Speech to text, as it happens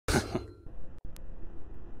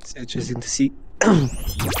It's interesting to see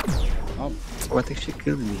oh, what actually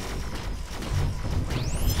killed me.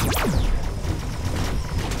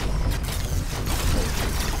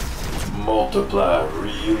 Multiply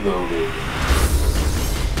reloaded.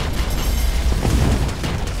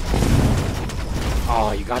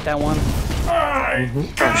 Oh, you got that one?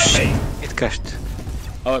 Oh shit, it crashed.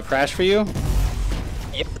 Oh, it crashed for you?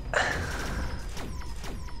 Yep.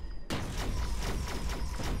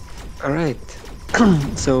 Alright,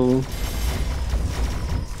 so...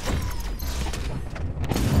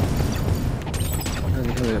 I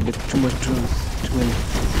have a bit too much drones, too many.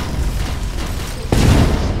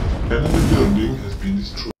 Enemy building has been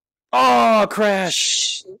destroyed. Oh,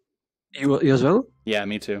 crash! You as well? Yeah,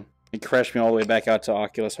 me too. It crashed me all the way back out to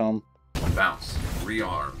Oculus Home. Bounce.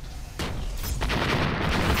 Rearmed.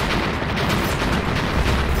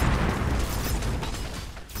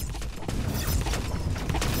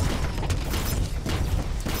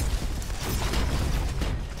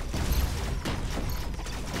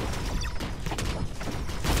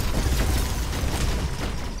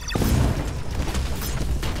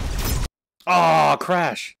 Oh,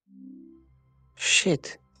 crash!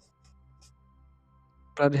 Shit.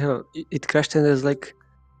 Bloody hell, it crashed and there's like...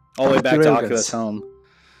 All the way back to railguns. Oculus Home.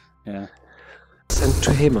 Yeah. Sent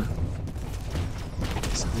to him.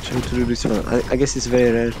 So I'm trying to do this one. I guess it's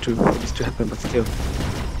very rare for this to happen, but still.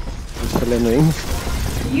 It's really annoying.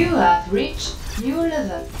 You have reached new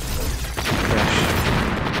level. Crash.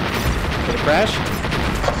 Did it crash?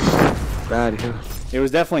 Bloody hell. It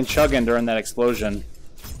was definitely chugging during that explosion.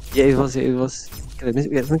 Yeah, it was. Okay,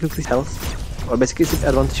 let me quickly health. Or basically it's an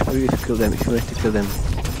advantage for you if you kill them, if you manage to kill them.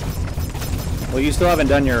 Well, you still haven't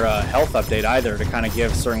done your health update either to kind of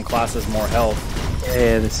give certain classes more health.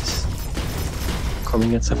 Yeah, this is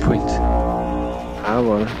coming at some point. I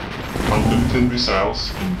wanna. 110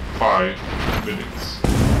 missiles in 5 minutes.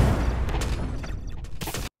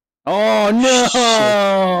 Oh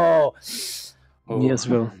no! Me as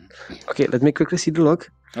well. Okay, let me quickly see the log.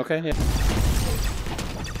 Okay, yeah.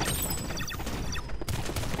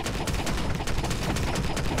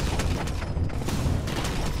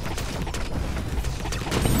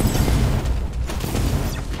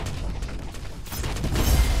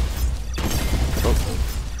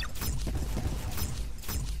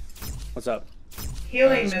 What's up?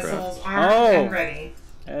 Healing missiles armed and ready.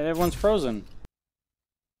 Everyone's frozen.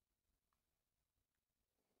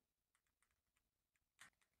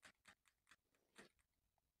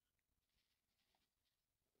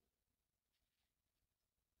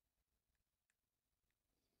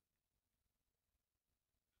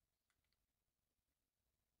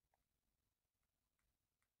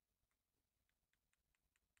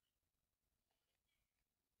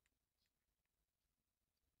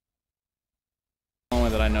 Only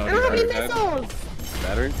that I know. I don't have any missiles!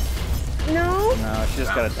 Battery? No? No, she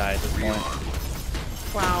just gotta die at this point.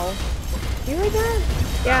 Wow. You heard that?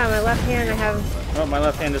 Yeah, my left hand I have... Oh, my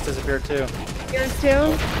left hand just disappeared too. Yours too?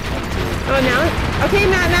 Oh, now? Okay,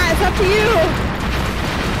 Matt, it's up to you!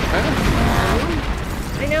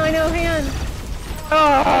 I know, hang on.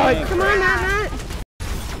 Oh, come on, Matt!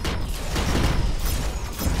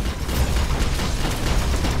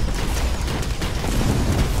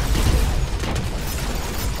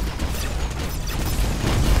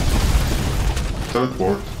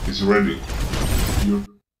 Teleport is ready.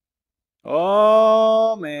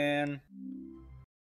 Oh man.